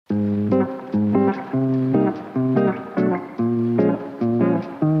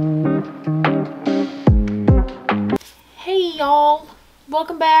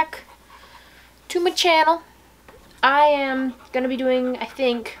my channel. I am going to be doing,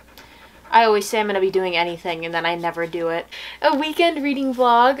 I always say I'm going to be doing anything and then I never do it. A weekend reading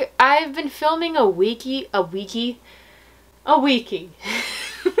vlog. I've been filming a week-long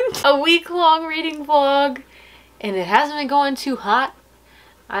reading vlog and it hasn't been going too hot.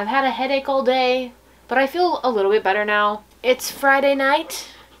 I've had a headache all day, but I feel a little bit better now. It's Friday night,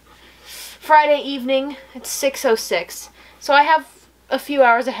 Friday evening, it's 6:06, so I have a few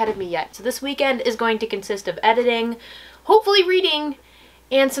hours ahead of me yet. So this weekend is going to consist of editing, hopefully reading,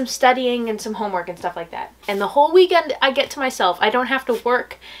 and some studying and some homework and stuff like that. And the whole weekend I get to myself. I don't have to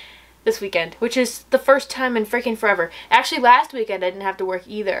work this weekend, which is the first time in freaking forever. Actually, last weekend I didn't have to work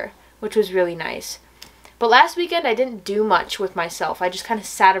either, which was really nice. But last weekend I didn't do much with myself. I just kind of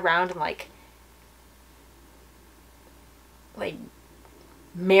sat around and like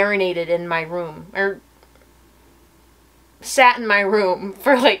marinated in my room, or sat in my room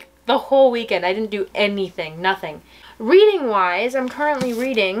for like the whole weekend. I didn't do anything, nothing. Reading wise, I'm currently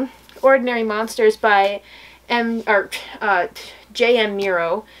reading Ordinary Monsters by J.M.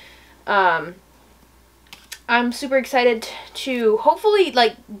 Muro. I'm super excited to hopefully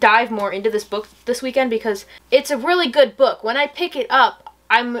like dive more into this book this weekend because it's a really good book. When I pick it up,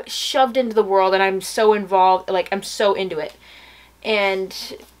 I'm shoved into the world and I'm so involved, like I'm so into it. And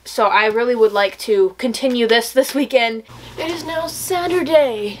so I really would like to continue this weekend. It is now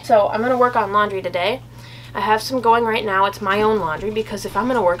Saturday. So I'm going to work on laundry today. I have some going right now. It's my own laundry because if I'm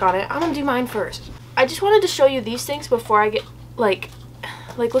going to work on it, I'm going to do mine first. I just wanted to show you these things before I get, like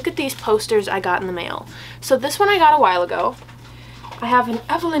look at these posters I got in the mail. So this one I got a while ago. I have an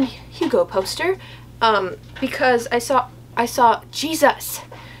Evelyn Hugo poster because I saw Jesus.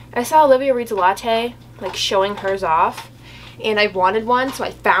 I saw Olivia Reads a Latte like showing hers off. And I wanted one, so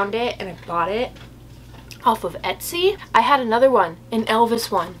I found it and I bought it off of Etsy. I had another one, an Elvis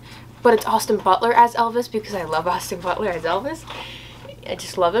one, but it's Austin Butler as Elvis because I love Austin Butler as Elvis. I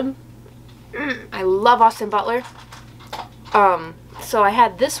just love him. I love Austin Butler. So I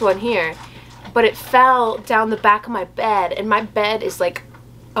had this one here, but it fell down the back of my bed, and my bed is like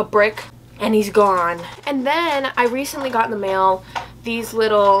a brick, and he's gone. And then I recently got in the mail these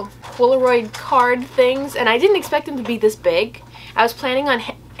little Polaroid card things, and I didn't expect them to be this big. I was planning on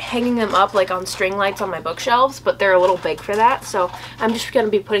hanging them up like on string lights on my bookshelves, but they're a little big for that, so I'm just going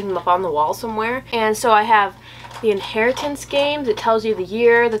to be putting them up on the wall somewhere. And so I have the Inheritance Games. It tells you the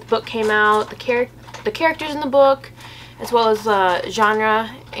year that the book came out, the characters in the book, as well as genre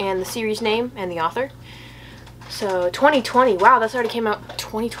and the series name and the author. So 2020, wow, that's already came out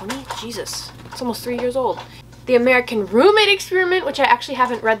 2020? Jesus, it's almost 3 years old. The American Roommate Experiment, which I actually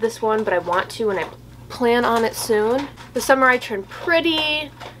haven't read this one, but I want to and I plan on it soon. The Summer I Turned Pretty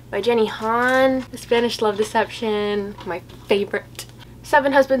by Jenny Han. The Spanish Love Deception, my favorite.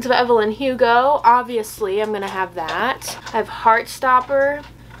 Seven Husbands of Evelyn Hugo, obviously I'm gonna have that. I have Heartstopper,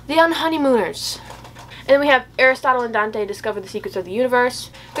 The Unhoneymooners. And then we have Aristotle and Dante Discover the Secrets of the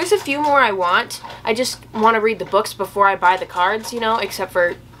Universe. There's a few more I want. I just want to read the books before I buy the cards, you know, except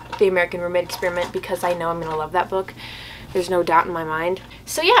for The American Roommate Experiment because I know I'm going to love that book. There's no doubt in my mind.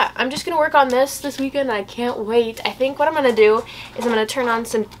 So yeah, I'm just going to work on this weekend. I can't wait. I think what I'm going to do is I'm going to turn on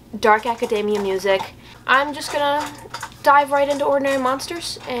some Dark Academia music. I'm just going to dive right into Ordinary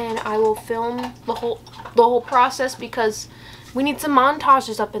Monsters and I will film the whole process because we need some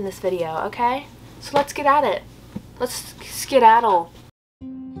montages up in this video, okay? So let's get at it. Let's skedaddle.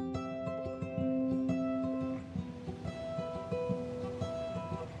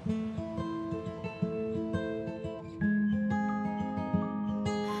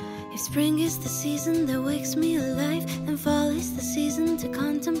 If spring is the season that wakes me alive, then fall is the season to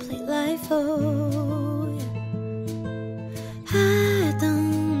contemplate life. Oh, yeah. I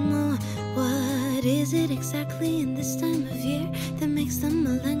don't know what is it exactly in this time of year that makes the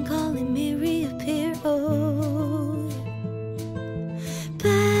melancholy me reappear. Oh, yeah.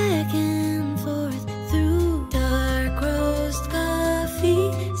 Back and forth through dark roast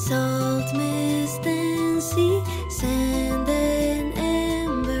coffee, salt, mist and sea, sand and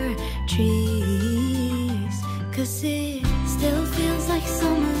amber trees. 'Cause it still feels like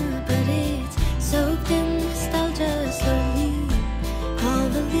summer, but it's soaked in nostalgia slowly. All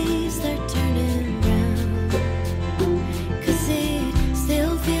the leaves they're turning brown. 'Cause it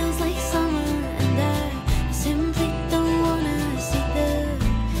still feels like summer, and I simply don't wanna see the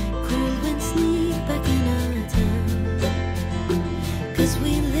cool wind sneak back in our town. 'Cause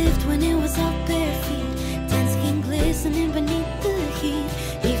we lived when it was out bare feet, tan skin glistening beneath the heat,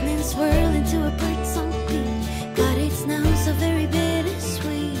 evening swirl into a bird song beat. God, it's now so very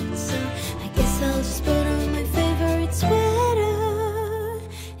bittersweet. So I guess I'll just put on my favorite sweater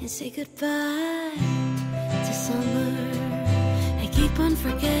and say goodbye to summer. I keep on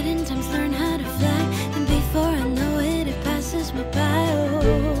forgetting, times learn how to fly, and before I know it, it passes me by.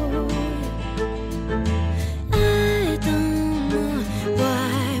 Oh, I don't know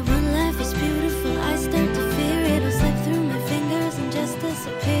why when life is beautiful I start to fear it'll slip through my fingers and just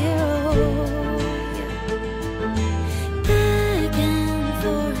disappear. Oh, back and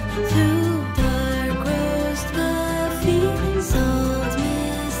forth through dark roast coffee, salt,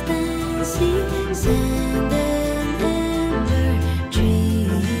 mist and sea, sand and ember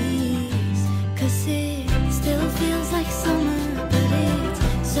trees. 'Cause it still feels like summer, but it's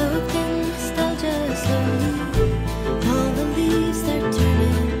soaked in nostalgia slowly. All the leaves they're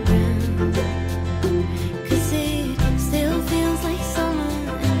turning brown. 'Cause it still feels like summer,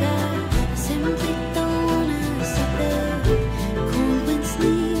 and I simply don't wanna sit the cold wind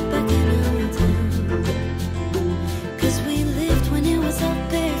sleep back in our town. 'Cause we lived when it was all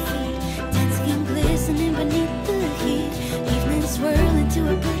bare feet, tan skin glistening beneath the heat, evening swirl into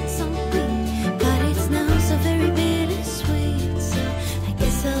a bird song beat. God, it's now so very bittersweet. So I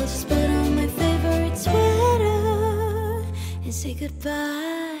guess I'll just put on my favorite sweater and say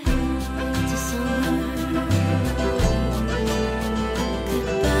goodbye to summer.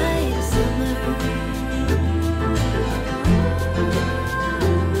 Goodbye to summer.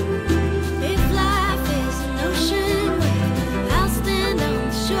 If life is an ocean wave, I'll stand on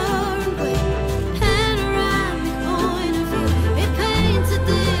the shore and wave. Panoramic point of view, it paints a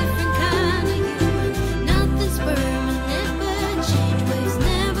different kind of you. Nothing's permanent but change, waves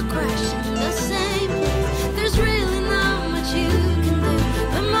never crash in the same place. There's really not much you can do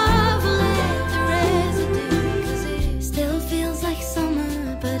but marvel at the residue. 'Cause it still feels like summer,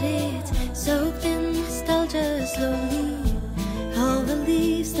 but it's soaked in nostalgia slowly. All the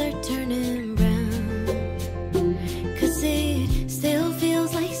leaves they're turning brown. 'Cause it still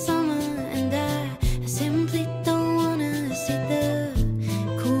feels like summer, and I simply don't wanna see the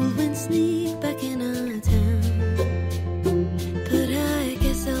cool wind sneak back in our town. But I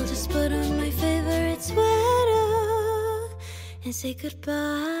guess I'll just put on my favorite sweater and say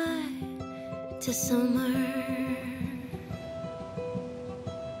goodbye to summer.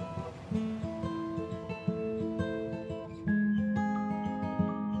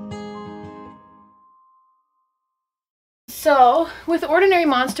 So, with Ordinary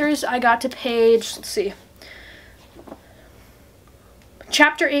Monsters, I got to page, let's see,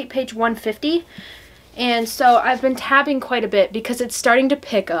 chapter 8, page 150. And so I've been tabbing quite a bit because it's starting to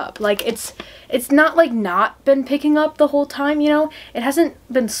pick up. Like, it's not like not been picking up the whole time, you know? It hasn't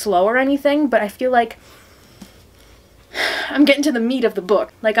been slow or anything, but I feel like I'm getting to the meat of the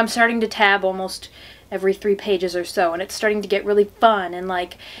book. Like, I'm starting to tab almost every 3 pages or so, and it's starting to get really fun, and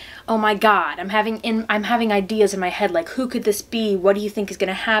like, oh my god, I'm having ideas in my head, like, who could this be? What do you think is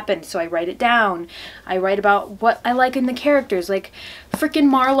gonna happen? So I write it down. I write about what I like in the characters. Like, frickin'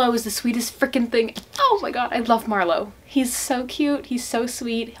 Marlowe is the sweetest frickin' thing. Oh my god, I love Marlowe. He's so cute. He's so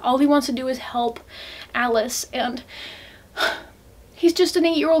sweet. All he wants to do is help Alice, and he's just an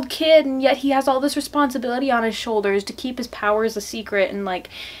 8-year-old kid, and yet he has all this responsibility on his shoulders to keep his powers a secret and, like,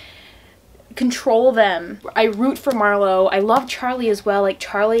 control them. I root for Marlowe. I love Charlie as well. Like,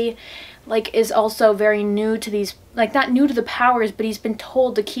 Charlie, like, is also very new to these, like, not new to the powers, but he's been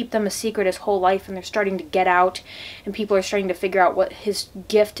told to keep them a secret his whole life, and they're starting to get out, and people are starting to figure out what his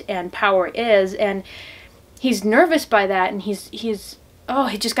gift and power is, and he's nervous by that, and he's oh,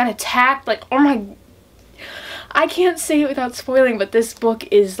 he just got attacked. Like, oh my, I can't say it without spoiling, but this book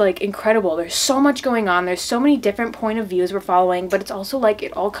is, like, incredible. There's so much going on. There's so many different point of views we're following, but it's also, like,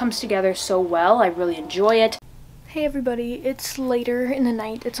 it all comes together so well. I really enjoy it. Hey everybody, it's later in the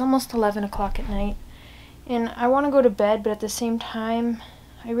night. It's almost 11 o'clock at night, and I want to go to bed, but at the same time,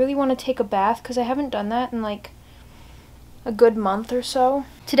 I really want to take a bath because I haven't done that in, like, a good month or so.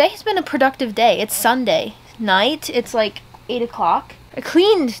 Today has been a productive day. It's Sunday night. It's, like, 8 o'clock. I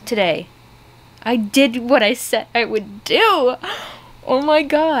cleaned today. I did what I said I would do. Oh my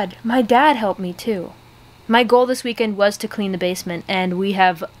god. My dad helped me too. My goal this weekend was to clean the basement, and we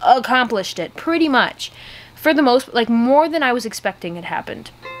have accomplished it pretty much. For the most, like, more than I was expecting had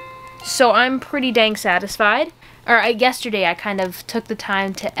happened. So I'm pretty dang satisfied. Yesterday I kind of took the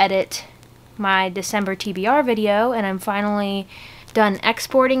time to edit my December TBR video, and I'm finally done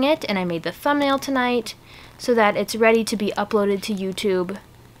exporting it, and I made the thumbnail tonight so that it's ready to be uploaded to YouTube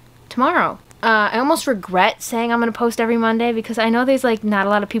tomorrow. I almost regret saying I'm going to post every Monday because I know there's, like, not a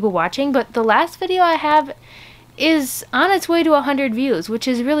lot of people watching, but the last video I have is on its way to 100 views, which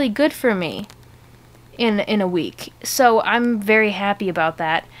is really good for me in a week. So I'm very happy about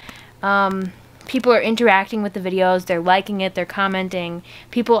that. people are interacting with the videos, they're liking it, they're commenting.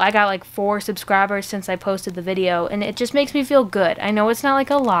 I got like 4 subscribers since I posted the video, and it just makes me feel good. I know it's not like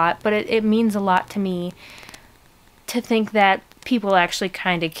a lot, but it means a lot to me to think that people actually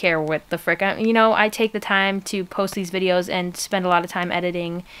kind of care what the frick. You know, I take the time to post these videos and spend a lot of time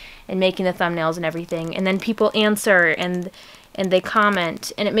editing and making the thumbnails and everything, and then people answer and they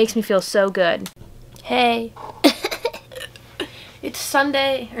comment, and it makes me feel so good. Hey. It's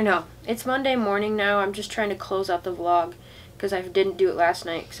Sunday, or no, it's Monday morning now. I'm just trying to close out the vlog because I didn't do it last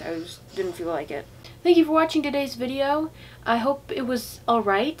night because I didn't feel like it. Thank you for watching today's video. I hope it was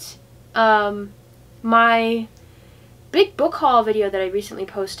alright. My big book haul video that I recently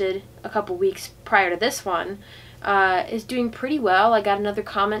posted a couple weeks prior to this one is doing pretty well. I got another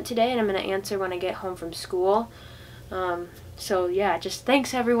comment today, and I'm going to answer when I get home from school. So yeah, just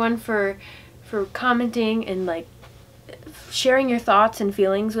thanks everyone for commenting and like sharing your thoughts and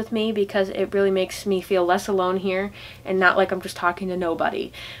feelings with me, because it really makes me feel less alone here and not like I'm just talking to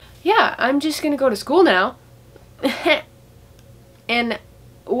nobody. Yeah, I'm just gonna go to school now. And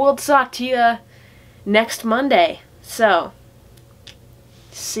we'll talk to you next Monday. So,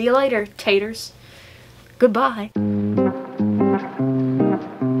 see you later, taters. Goodbye.